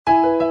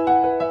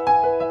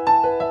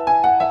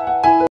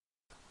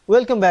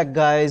Welcome back,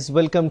 guys.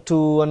 Welcome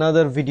to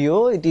another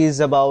video. It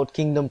is about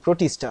kingdom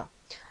Protista.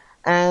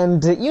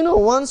 And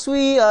once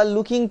we are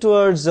looking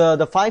towards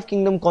the 5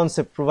 kingdom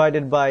concept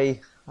provided by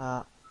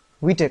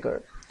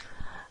Whitaker,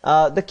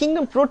 the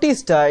kingdom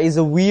Protista is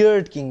a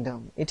weird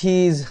kingdom. It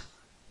is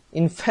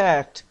in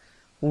fact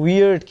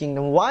weird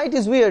kingdom. Why it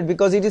is weird?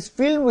 Because it is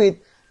filled with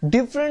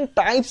different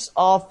types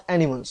of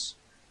animals.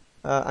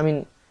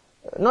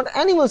 Not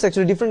animals,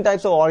 actually, different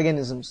types of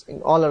organisms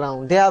all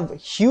around. They have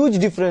huge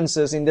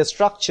differences in their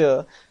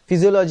structure,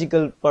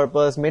 physiological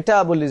purpose,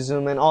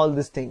 metabolism, and all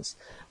these things.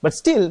 But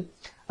still,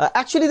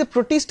 actually the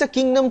Protista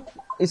kingdom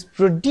is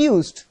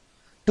produced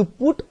to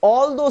put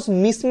all those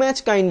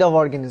mismatched kind of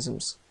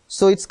organisms.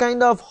 So it's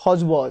kind of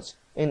hodgepodge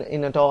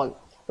in it all,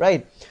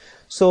 right?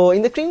 So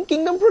in the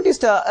kingdom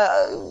Protista,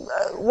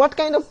 what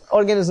kind of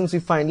organisms we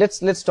find?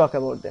 Let's talk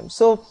about them.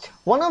 So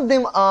one of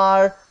them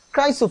are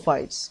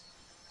chrysophytes.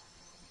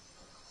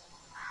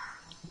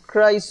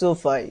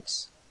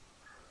 Chrysophytes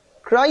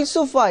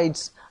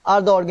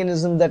are the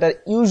organisms that are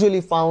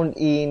usually found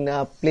in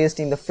placed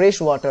in the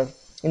freshwater,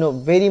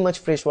 very much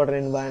freshwater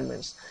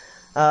environments,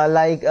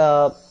 like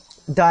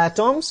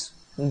diatoms,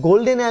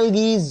 golden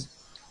algae.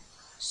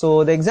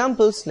 So the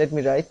examples, let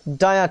me write.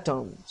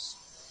 Diatoms,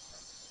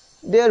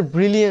 they are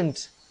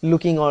brilliant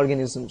looking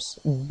organisms,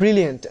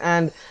 brilliant,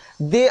 and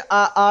they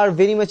are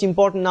very much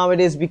important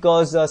nowadays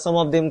because some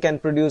of them can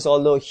produce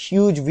although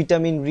huge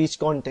vitamin rich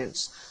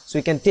contents. So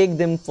we can take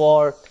them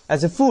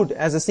as a food,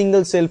 as a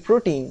single cell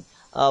protein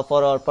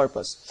for our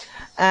purpose.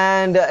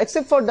 And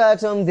except for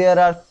diatom, there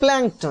are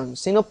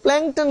planktons.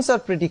 Planktons are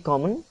pretty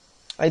common.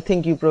 I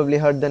think you probably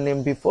heard the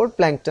name before,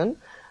 plankton.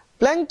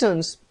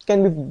 Planktons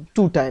can be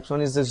 2 types.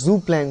 One is the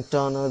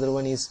zooplankton, another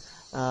one is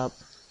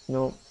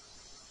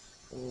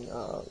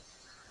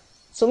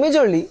so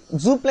majorly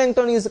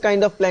zooplankton is a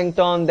kind of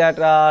plankton that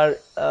are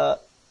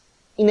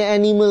in an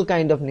animal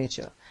kind of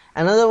nature.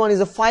 Another one is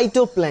a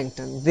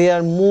phytoplankton. They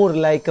are more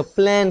like a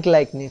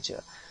plant-like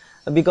nature,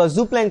 because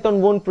zooplankton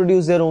won't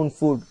produce their own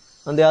food.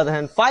 On the other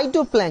hand,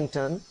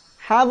 phytoplankton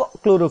have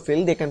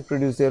chlorophyll, they can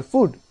produce their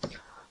food.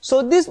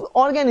 So this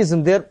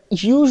organism, they are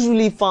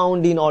usually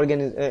found in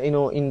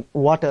in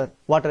water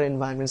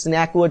environments, in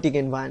aquatic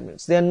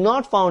environments. They are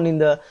not found in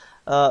the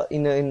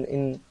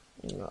in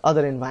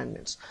other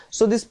environments.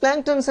 So these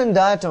planktons and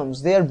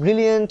diatoms, they are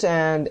brilliant,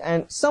 and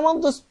some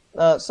of those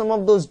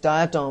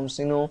diatoms,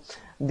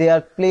 they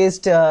are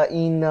placed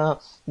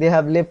they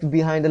have left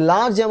behind a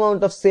large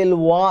amount of cell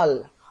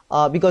wall,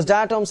 because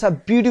diatoms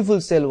have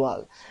beautiful cell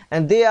wall,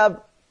 and they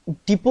have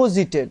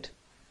deposited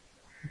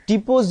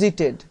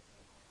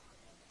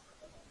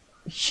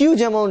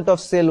huge amount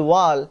of cell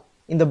wall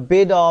in the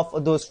bed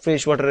of those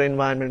freshwater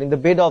environment, in the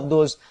bed of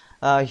those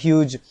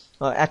huge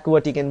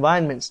aquatic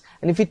environments.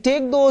 And if we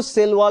take those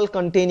cell wall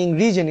containing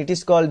region, it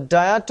is called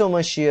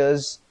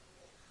diatomaceous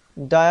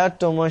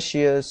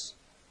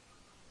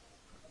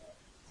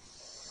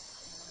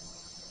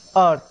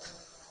earth,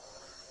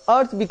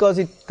 because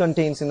it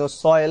contains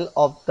soil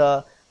of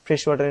the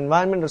freshwater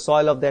environment or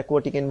soil of the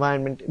aquatic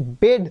environment,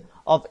 bed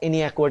of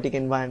any aquatic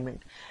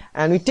environment.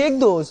 And we take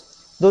those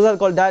are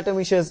called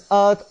diatomaceous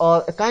earth,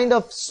 or a kind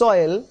of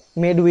soil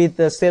made with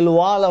the cell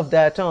wall of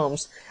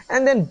diatoms,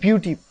 and then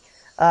beauty.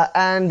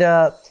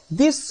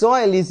 This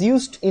soil is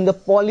used in the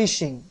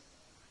polishing,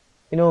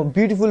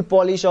 beautiful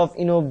polish of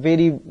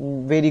very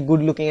very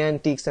good looking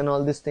antiques and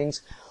all these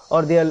things.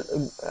 Or they are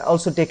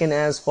also taken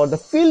as for the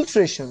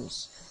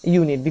filtrations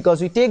unit, because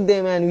we take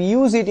them and we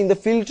use it in the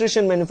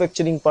filtration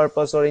manufacturing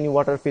purpose or any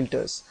water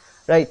filters,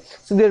 right?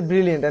 So they are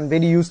brilliant and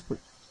very useful.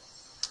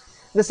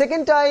 The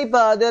second type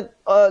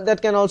that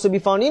can also be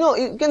found,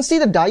 you can see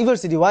the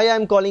diversity. Why I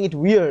am calling it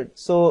weird?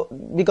 So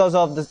because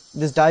of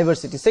this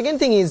diversity. Second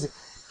thing is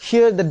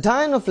here the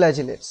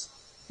dinoflagellates.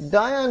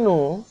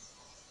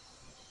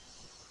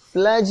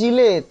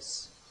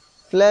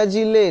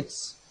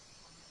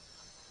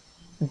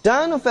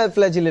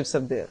 Dinoflagellates are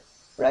there,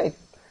 right?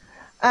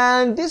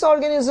 And these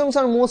organisms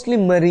are mostly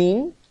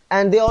marine,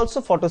 and they are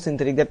also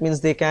photosynthetic. That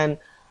means they can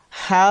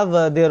have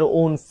their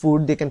own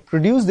food, they can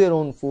produce their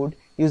own food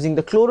using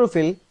the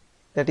chlorophyll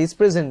that is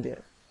present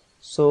there.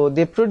 So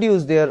they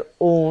produce their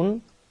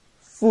own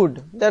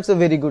food. That's a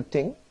very good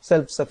thing,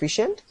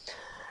 self-sufficient.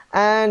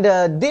 And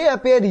they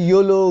appear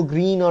yellow,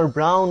 green, or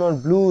brown, or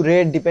blue,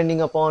 red, depending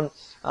upon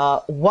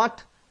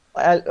what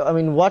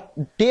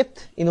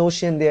depth in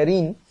ocean they are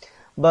in.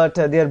 But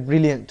they are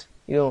brilliant.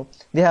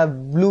 They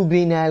have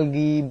blue-green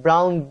algae,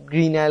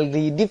 brown-green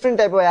algae, different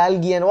type of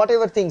algae, and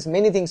whatever things,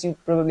 many things you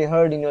probably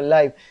heard in your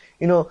life.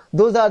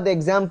 Those are the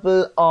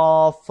example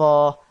of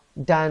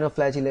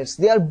dinoflagellates.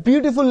 They are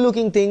beautiful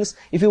looking things.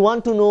 If you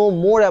want to know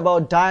more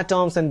about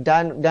diatoms and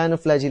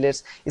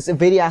dinoflagellates, it's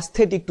very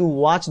aesthetic to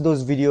watch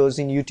those videos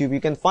in YouTube.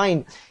 You can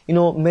find,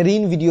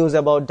 marine videos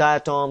about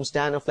diatoms,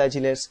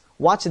 dinoflagellates.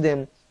 Watch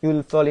them, you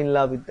will fall in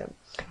love with them.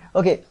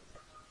 Okay.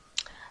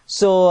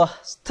 So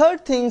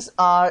third things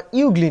are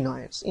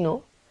euglenoids.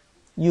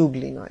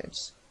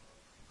 Euglenoids.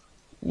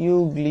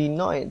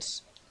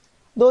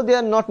 though there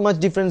are not much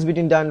difference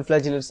between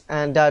dinoflagellates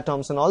and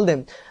diatoms and all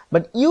them,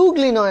 but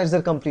euglenoids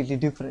are completely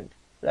different,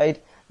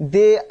 right?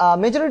 They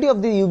majority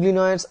of the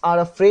euglenoids are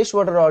a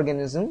freshwater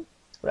organism,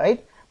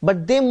 right?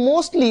 But they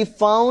mostly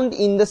found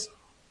in the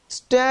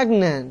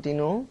stagnant,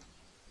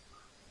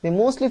 they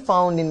mostly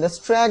found in the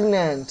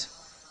stagnant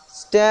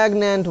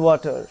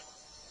water,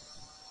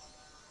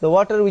 the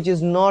water which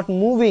is not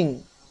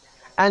moving.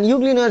 And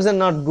euglenoids are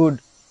not good,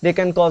 they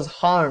can cause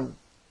harm,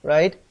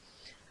 right?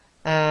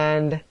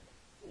 And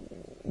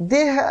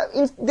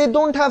they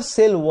don't have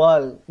cell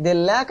wall, they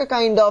lack a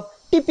kind of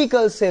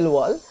typical cell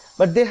wall,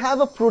 but they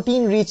have a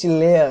protein rich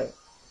layer,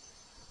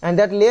 and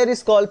that layer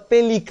is called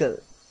pellicle,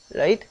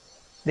 right?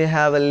 They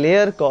have a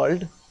layer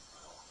called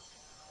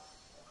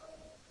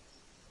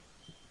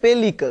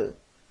pellicle.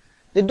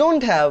 They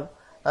don't have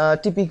a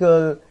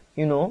typical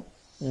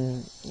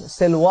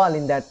cell wall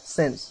in that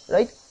sense,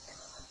 right?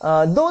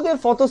 Though they are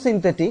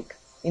photosynthetic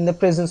in the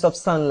presence of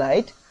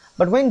sunlight,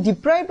 but when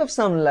deprived of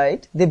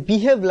sunlight, they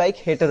behave like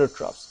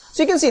heterotrophs.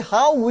 So you can see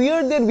how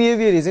weird their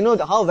behavior is,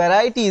 how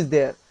variety is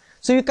there.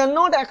 So you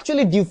cannot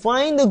actually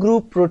define the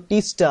group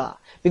Protista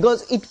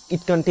because it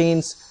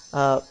contains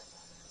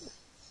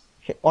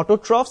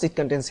autotrophs, it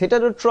contains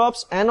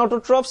heterotrophs and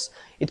autotrophs.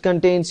 It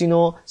contains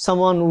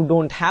someone who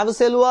don't have a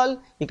cell wall,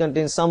 it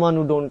contains someone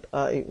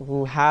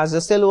who has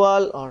a cell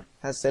wall or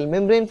has cell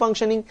membrane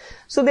functioning.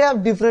 So they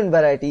have different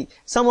variety.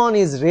 Someone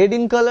is red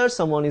in color,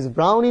 someone is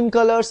brown in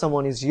color,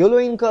 someone is yellow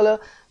in color.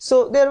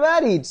 So they're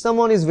varied.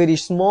 Someone is very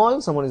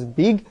small, someone is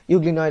big.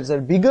 Euglenoids are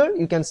bigger.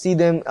 You can see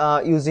them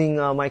using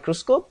a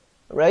microscope,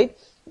 right?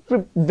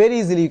 Very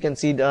easily you can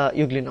see the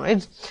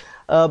euglenoids.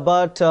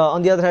 But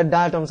on the other hand,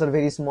 diatoms are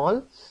very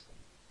small.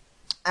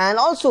 And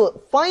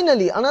also,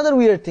 finally, another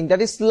weird thing,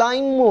 that is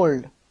slime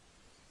mold.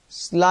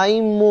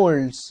 Slime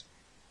molds.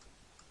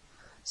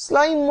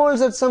 Slime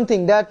molds are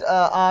something that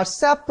are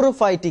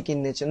saprophytic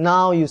in nature.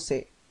 Now you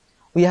say,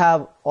 we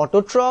have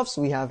autotrophs,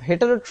 we have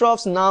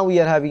heterotrophs, now we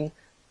are having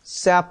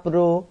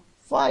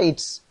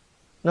saprophytes.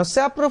 Now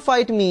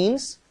saprophyte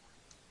means,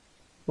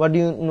 what do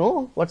you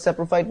know what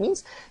saprophyte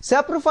means?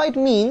 Saprophyte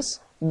means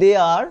they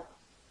are,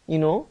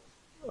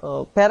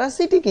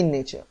 parasitic in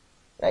nature,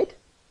 right?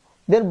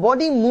 Their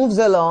body moves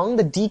along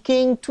the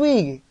decaying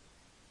twig.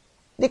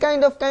 They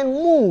kind of can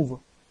move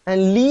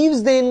and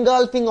leaves the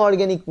engulfing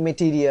organic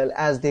material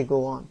as they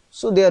go on.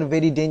 So they are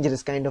very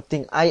dangerous kind of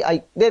thing.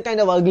 They're kind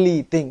of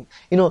ugly thing.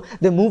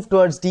 They move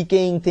towards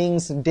decaying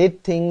things,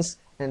 dead things,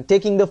 and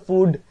taking the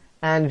food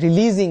and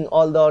releasing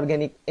all the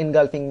organic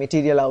engulfing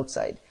material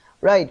outside,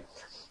 right?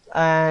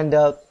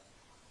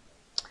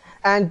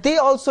 And they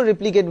also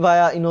replicate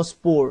via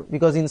spore,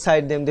 because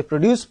inside them they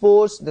produce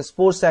spores. The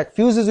spore sac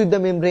fuses with the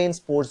membrane,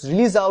 spores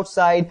release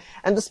outside,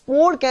 and the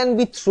spore can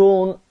be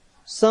thrown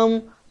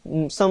some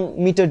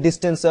meter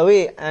distance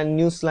away, and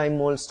new slime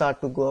molds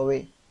start to go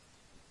away,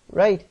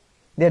 right?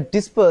 They are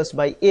dispersed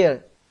by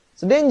air.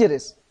 So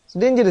dangerous. It's a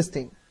dangerous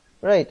thing,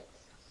 right?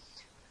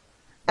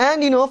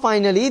 And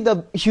finally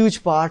the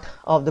huge part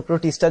of the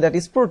Protista, that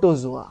is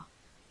protozoa.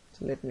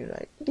 So let me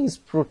write, it is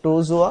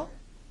protozoa.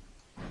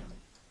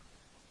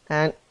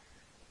 And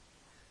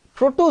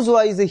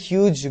protozoa is a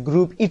huge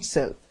group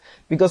itself,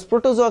 because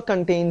protozoa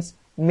contains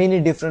many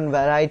different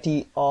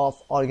variety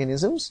of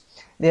organisms.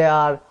 They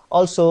are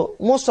also,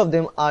 most of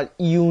them are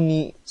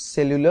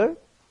unicellular.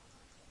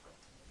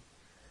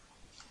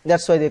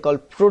 That's why they call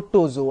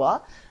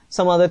protozoa.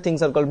 Some other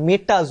things are called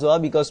metazoa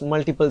because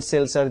multiple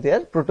cells are there.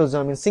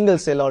 Protozoa means single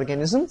cell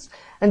organisms.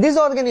 And these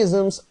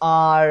organisms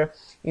are,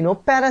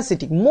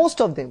 parasitic.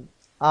 Most of them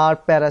are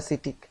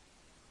parasitic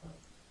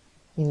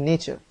in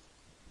nature.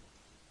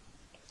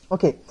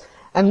 Okay,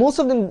 and most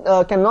of them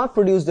cannot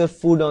produce their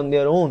food on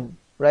their own,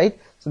 right?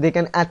 So they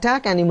can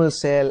attack animal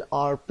cell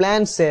or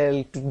plant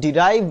cell to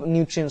derive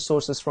nutrient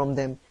sources from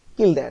them,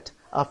 kill that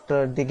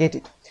after they get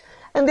it.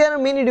 And there are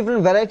many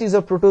different varieties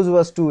of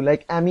protozoas too,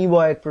 like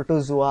amoeboid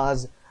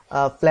protozoas,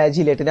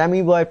 flagellated.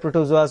 Amoeboid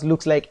protozoas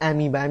looks like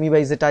amoeba. Amoeba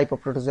is a type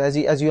of protozoa,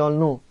 as you all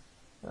know.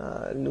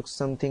 Looks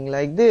something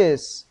like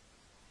this.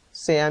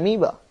 Say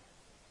amoeba,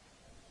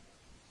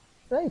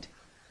 right?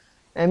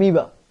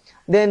 Amoeba.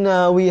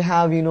 Then we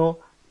have,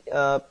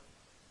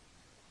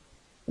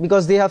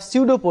 because they have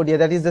pseudopodia,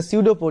 that is the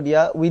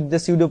pseudopodia, with the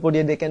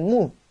pseudopodia they can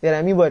move. They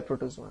are amoeboid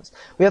protozoas.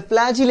 We have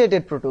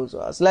flagellated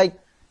protozoas,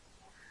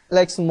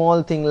 like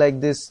small thing like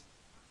this,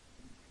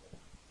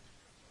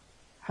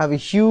 have a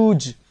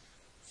huge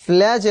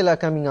flagella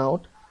coming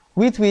out,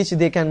 with which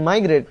they can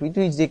migrate, with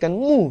which they can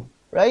move,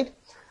 right?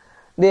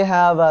 They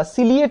have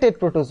ciliated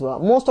protozoa.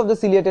 Most of the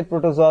ciliated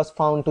protozoas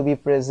found to be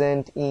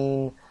present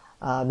in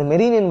the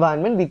marine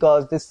environment,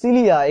 because the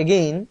cilia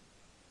again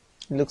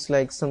looks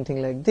like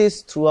something like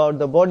this. Throughout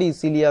the body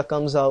cilia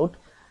comes out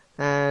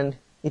and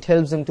it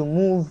helps them to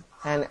move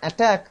and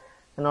attack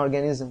an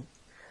organism.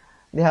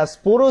 They have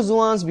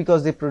sporozoans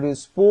because they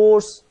produce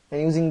spores,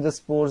 and using the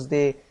spores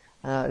they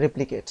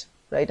replicate,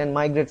 right, and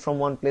migrate from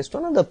one place to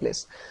another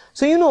place.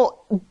 So you know,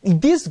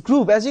 this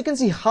group, as you can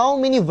see, how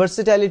many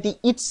versatility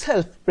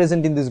itself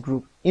present in this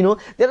group. You know,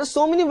 there are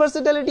so many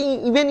versatility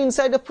even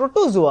inside a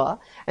protozoa,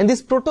 and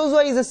this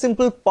protozoa is a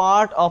simple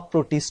part of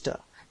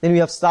Protista. Then we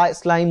have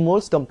slime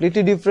molds,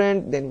 completely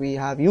different. Then we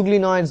have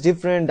euglenoids,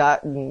 different,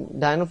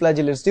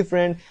 dinoflagellates,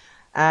 different,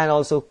 and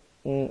also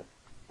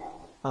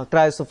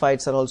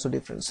cryophytes are also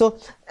different. So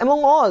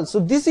among all, so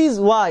this is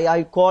why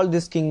I call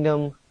this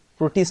kingdom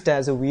Protista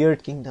as a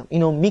weird kingdom. You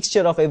know,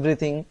 mixture of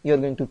everything you're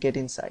going to get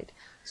inside.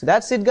 So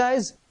that's it,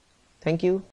 guys. Thank you.